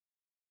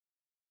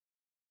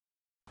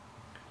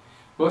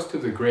Most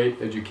of the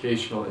great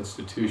educational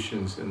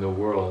institutions in the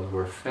world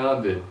were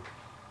founded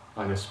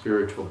on a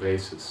spiritual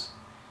basis.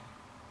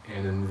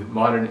 And in the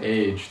modern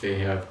age, they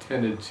have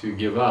tended to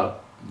give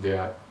up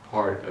that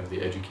part of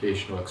the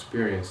educational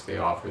experience they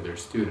offer their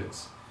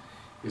students.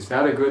 Is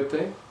that a good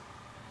thing?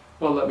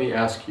 Well, let me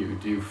ask you,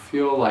 do you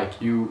feel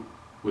like you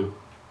would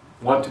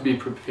want to be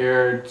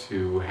prepared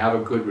to have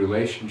a good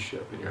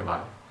relationship in your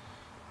life?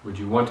 Would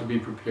you want to be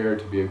prepared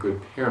to be a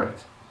good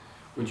parent?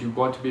 Would you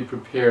want to be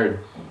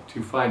prepared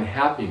to find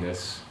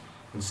happiness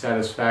and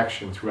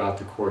satisfaction throughout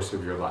the course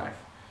of your life?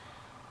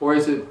 Or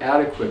is it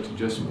adequate to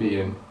just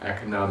be an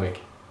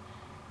economic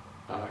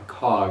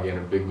cog in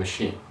a big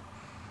machine?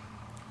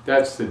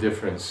 That's the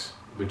difference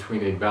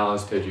between a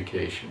balanced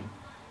education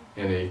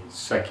and a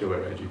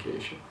secular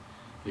education.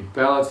 A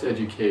balanced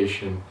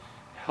education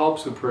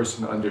helps a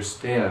person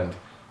understand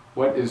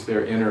what is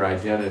their inner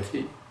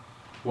identity,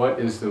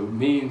 what is the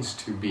means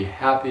to be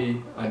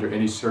happy under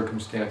any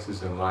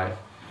circumstances in life,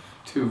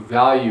 to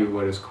value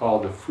what is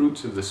called the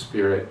fruits of the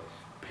Spirit,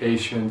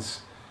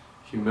 patience,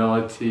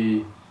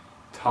 humility,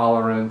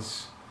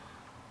 tolerance,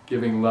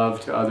 giving love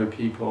to other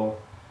people.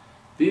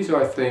 These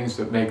are things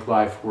that make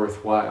life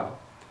worthwhile.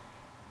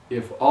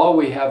 If all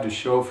we have to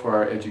show for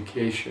our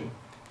education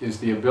is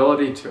the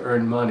ability to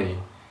earn money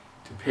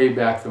to pay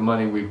back the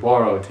money we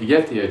borrowed to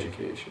get the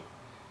education,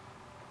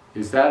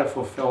 is that a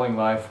fulfilling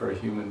life for a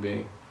human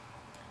being?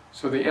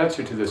 So the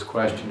answer to this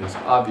question is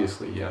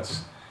obviously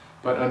yes,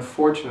 but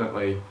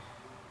unfortunately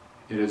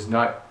it is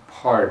not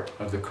part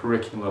of the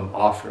curriculum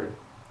offered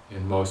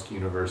in most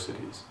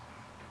universities.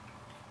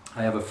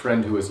 I have a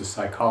friend who is a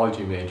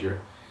psychology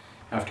major.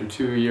 After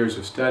 2 years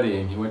of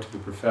studying, he went to the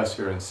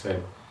professor and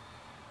said,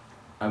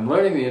 "I'm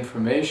learning the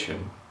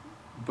information,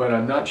 but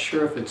I'm not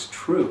sure if it's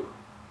true."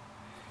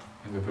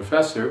 And the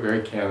professor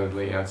very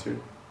candidly answered,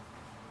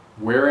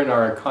 "Where in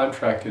our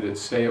contract did it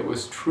say it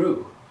was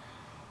true?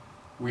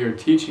 We are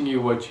teaching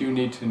you what you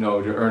need to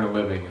know to earn a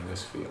living in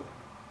this field."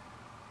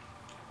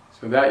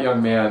 So that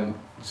young man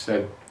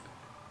said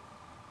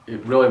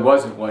it really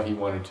wasn't what he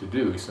wanted to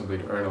do, simply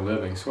to earn a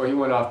living. So he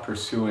went off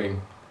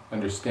pursuing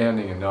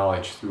understanding and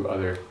knowledge through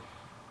other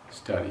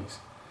studies.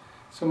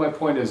 So my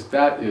point is,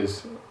 that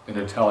is an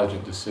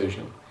intelligent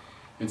decision.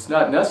 It's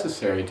not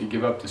necessary to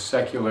give up the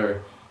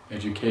secular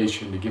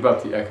education, to give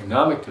up the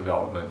economic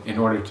development in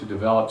order to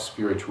develop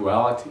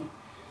spirituality.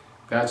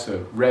 That's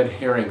a red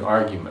herring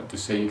argument to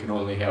say you can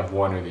only have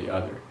one or the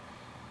other.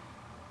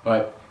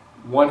 But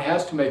one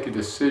has to make a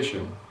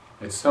decision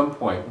at some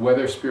point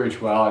whether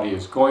spirituality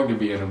is going to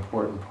be an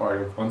important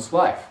part of one's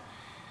life.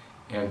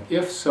 And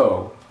if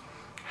so,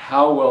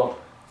 how will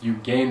you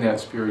gain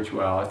that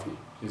spirituality?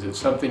 Is it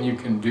something you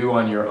can do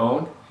on your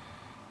own?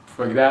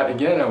 For that,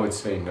 again, I would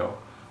say no.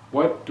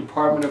 What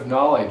department of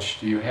knowledge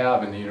do you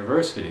have in the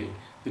university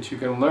that you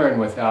can learn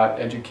without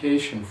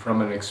education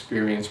from an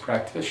experienced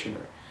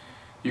practitioner?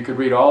 You could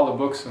read all the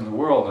books in the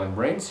world on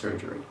brain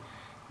surgery,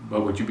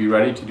 but would you be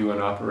ready to do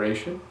an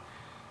operation?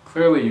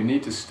 Clearly, you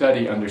need to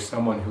study under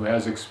someone who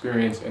has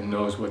experience and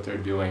knows what they're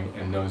doing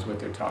and knows what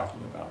they're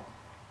talking about.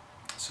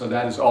 So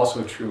that is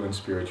also true in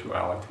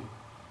spirituality.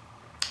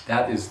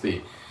 That is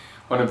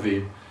one of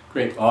the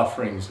great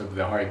offerings of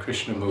the Hare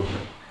Krishna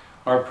movement.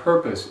 Our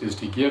purpose is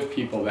to give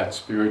people that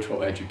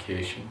spiritual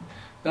education,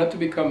 not to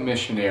become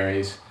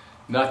missionaries,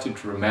 not to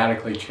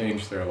dramatically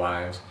change their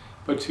lives,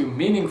 but to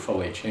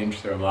meaningfully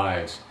change their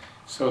lives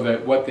so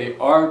that what they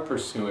are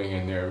pursuing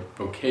in their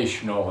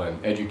vocational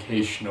and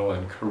educational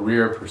and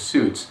career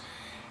pursuits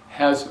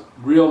has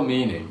real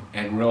meaning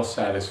and real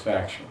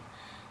satisfaction.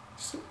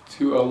 So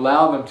to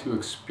allow them to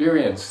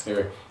experience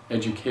their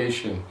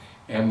education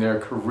and their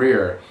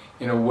career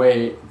in a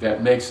way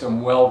that makes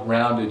them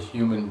well-rounded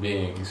human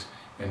beings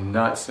and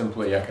not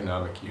simply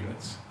economic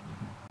units.